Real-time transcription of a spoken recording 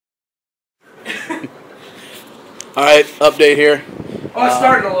All right, update here. Oh, it's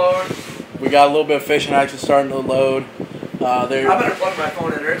starting to load. We got a little bit of fishing action starting to load. I better plug my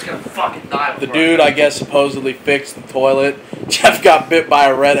phone in there. It's gonna fucking die. The dude, I guess, supposedly fixed the toilet. Jeff got bit by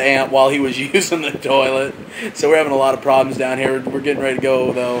a red ant while he was using the toilet. So we're having a lot of problems down here. We're getting ready to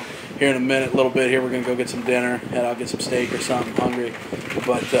go, though, here in a minute, a little bit here. We're going to go get some dinner. Head out, get some steak or something. I'm hungry.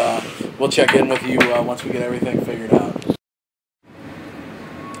 But we'll check in with you once we get everything figured out.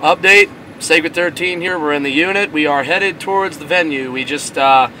 Update. Sacred 13 here. We're in the unit. We are headed towards the venue. We just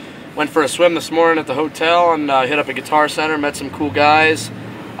went for a swim this morning at the hotel and hit up a guitar center, met some cool guys, did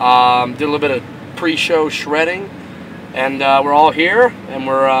a little bit of pre-show shredding, and we're all here, and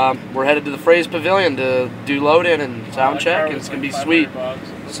we're headed to the Phrase Pavilion to do load-in and sound check, and it's going to be sweet.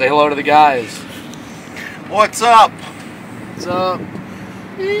 Say hello to the guys. What's up? What's up?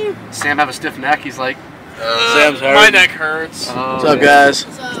 Sam have a stiff neck. He's like, Sam's hurt. My neck hurts. What's up, guys?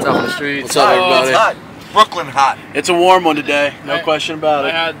 What's up on the streets? What's up, everybody? It's hot. Brooklyn hot. It's a warm one today, no question about it.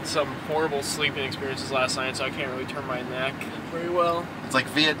 I had some horrible sleeping experiences last night, so I can't really turn my neck very well. It's like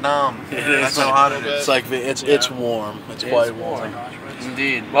Vietnam. It is. That's how hot it is. It's like it's warm. It's quite warm.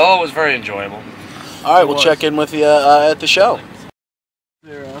 Indeed. Well, it was very enjoyable. All right, we'll check in with you at the show.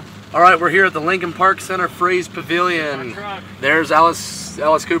 All right, we're here at the Lincoln Park Center Phrase Pavilion. There's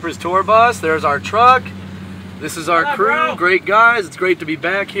Alice Cooper's tour bus. There's our truck. This is our crew. Great guys. It's great to be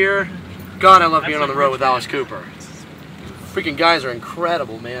back here. God, I love being on the road with Alice Cooper. Freaking guys are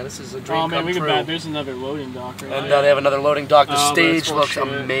incredible, man. This is a dream come true. There's another loading dock right And they have another loading dock. The stage looks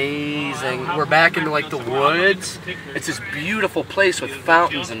amazing. We're back into like the woods. It's this beautiful place with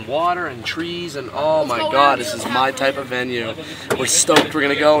fountains and water and trees and oh my God, this is my type of venue. We're stoked. We're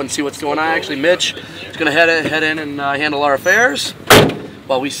gonna go and see what's going on. Actually, Mitch is gonna head in and handle our affairs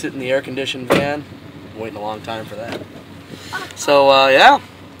while we sit in the air-conditioned van. I'm waiting a long time for that. So yeah,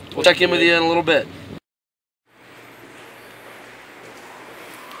 we'll check in with you in a little bit.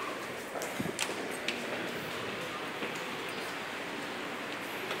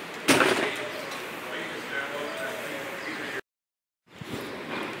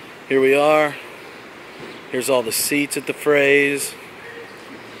 Here we are. Here's all the seats at the Phrase.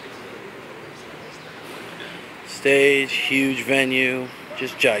 Stage, huge venue,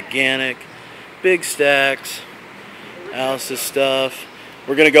 just gigantic. Big stacks. Alice's stuff.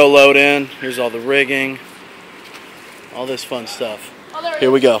 We're gonna go load in. Here's all the rigging. All this fun stuff. Here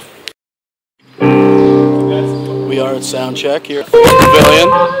we go. We are at sound check here at the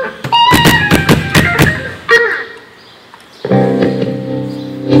Pavilion.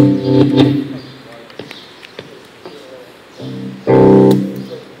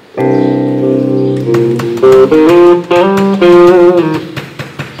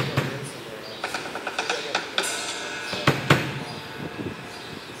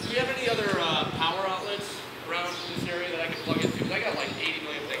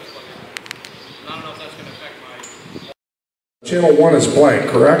 Channel 1 is blank,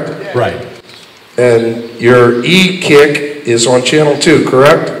 correct? Right. And your E-kick is on channel 2,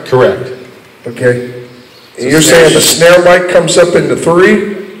 correct? Correct. Okay. And you're saying the snare mic comes up into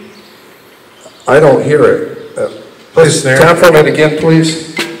 3? I don't hear it. Please tap on it again, please.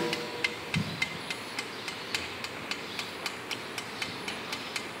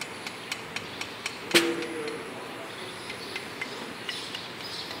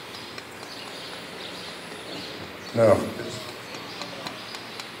 No.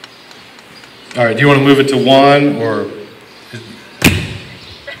 All right, do you want to move it to 1 or?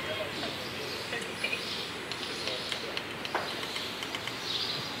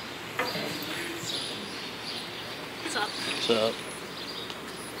 What's up? What's up?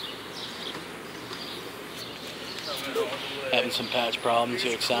 Having some patch problems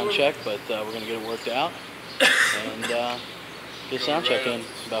here at sound check, but we're going to get it worked out and get sound check in.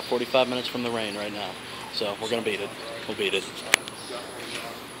 About 45 minutes from the rain right now. So we're going to beat it. We'll beat it.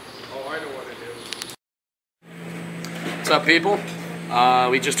 Oh, I know what it is. What's up, people?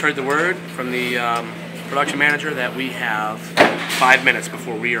 We just heard the word from the production manager that we have 5 minutes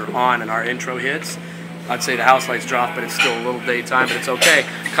before we are on and our intro hits. I'd say the house lights drop, but it's still a little daytime, but it's okay.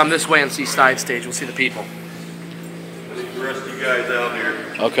 Come this way and see side stage. We'll see the people. Let's the rest of you guys out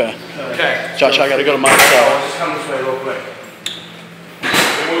here. Okay. Okay. Josh, I got to go to my cell. Just come this way real quick.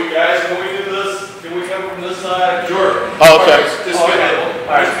 Guys, can we do this? Can we come from this side? Sure. Oh, okay. Just because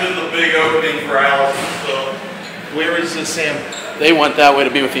the big opening for Alice and stuff. Where is Sam? They went that way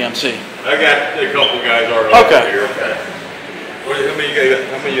to be with the MC. I got a couple guys already Okay. here. Okay.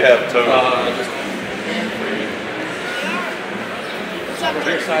 How many you have total?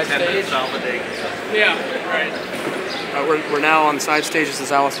 Side stage. Yeah, right. We're now on the side stages.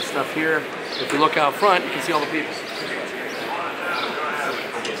 There's Alice's stuff here. If you look out front, you can see all the people.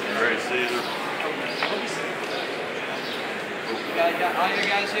 You guys got all your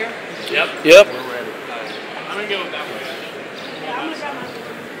guys here? Yep. Yep. I'm gonna go that way.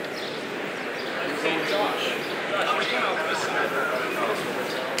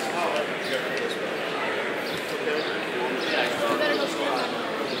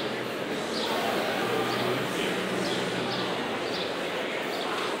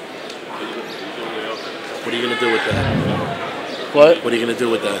 What are you going to do with that? What? What are you going to do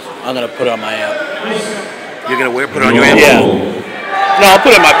with that? I'm going to put it on my app. You're gonna put it on your amp? Yeah. No, I'll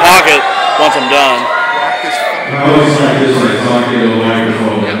put it in my pocket once I'm done. I always like this when I talk into the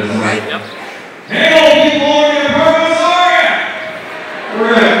microphone. Hello, people in your purpose area!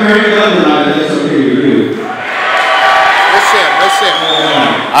 We're going to crank it up tonight, that's okay with you. Where's Sam?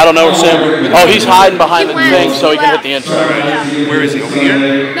 I don't know where Sam. Oh, he's hiding behind the thing so he can hit the intro. Where is he? Over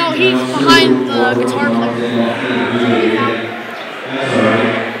here? No, he's behind the guitar player. That's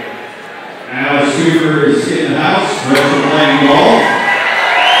alright. Alex Cooper is in the house, Rachel playing golf.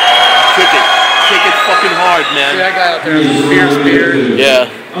 Kick it fucking hard, man. See that guy out there with the fierce beard? Yeah.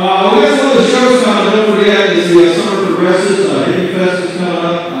 We got some of the shows coming up. Don't forget, is the Summer Progressives. Hidden Fest is coming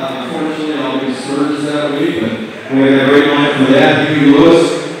up. Unfortunately, I'll be Spurs that week, but we had a great night for that. Huey Lewis,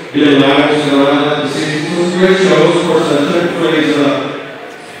 Bill Lyles, go out at the same. Some great shows. Of course, Chuck plays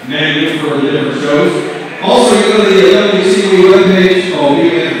menu for the different shows. Also, you go to the WCW webpage. Oh, we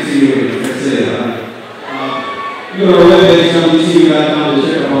went to see that's it. You go to our webpage, WCW.com, to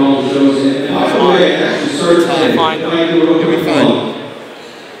check out all the shows. And by the way, it actually started today.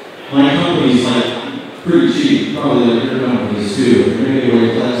 My company's like pretty cheap, probably like your company's too. They're going to go to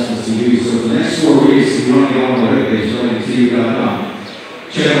class and TV. So for the next 4 weeks, if you want to go on the webpage, WCW.com,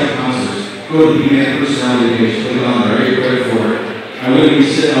 check out the concerts. Go to the BACKSTAGE personality page, click on there, get ready for it. I'm going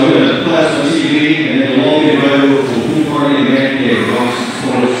to class on TV, and then we'll all be invited over for a pool party and band day, Boston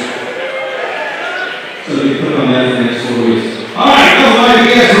Sports. So you put on that for the next 4 weeks. All right, come on,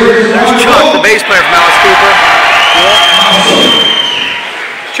 you guys ready to There's Chuck, the bass player from Alice Cooper.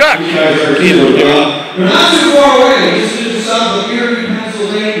 Chuck! You guys are they're not too far away, just to the south of Erie,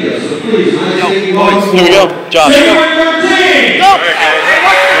 Pennsylvania. So please, I say you all. Here we go. Josh. Go! Go!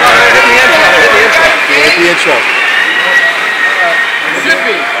 Hit the intro. Should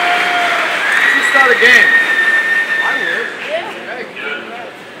be. Let's start a game.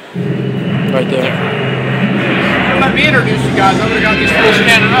 Right there. Let me introduce you guys. I would have got these fools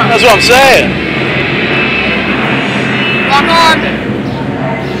standing up. That's what I'm saying. Lock on!